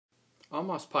I'm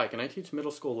Pike, and I teach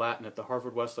middle school Latin at the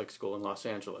Harvard-Westlake School in Los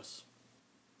Angeles.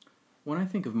 When I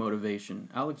think of motivation,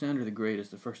 Alexander the Great is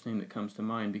the first name that comes to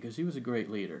mind because he was a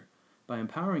great leader. By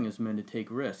empowering his men to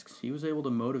take risks, he was able to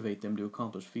motivate them to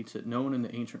accomplish feats that no one in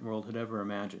the ancient world had ever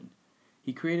imagined.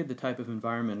 He created the type of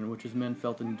environment in which his men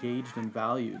felt engaged and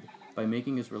valued by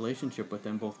making his relationship with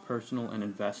them both personal and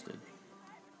invested.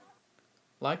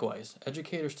 Likewise,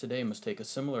 educators today must take a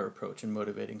similar approach in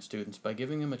motivating students by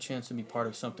giving them a chance to be part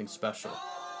of something special.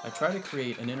 I try to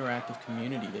create an interactive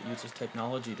community that uses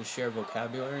technology to share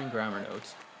vocabulary and grammar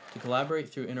notes, to collaborate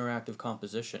through interactive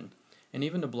composition, and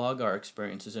even to blog our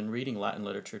experiences in reading Latin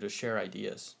literature to share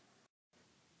ideas.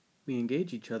 We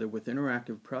engage each other with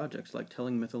interactive projects like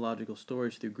telling mythological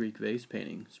stories through Greek vase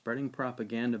painting, spreading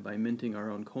propaganda by minting our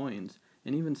own coins,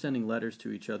 and even sending letters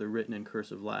to each other written in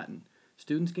cursive Latin.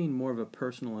 Students gain more of a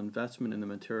personal investment in the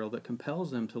material that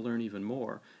compels them to learn even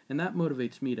more, and that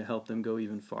motivates me to help them go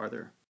even farther.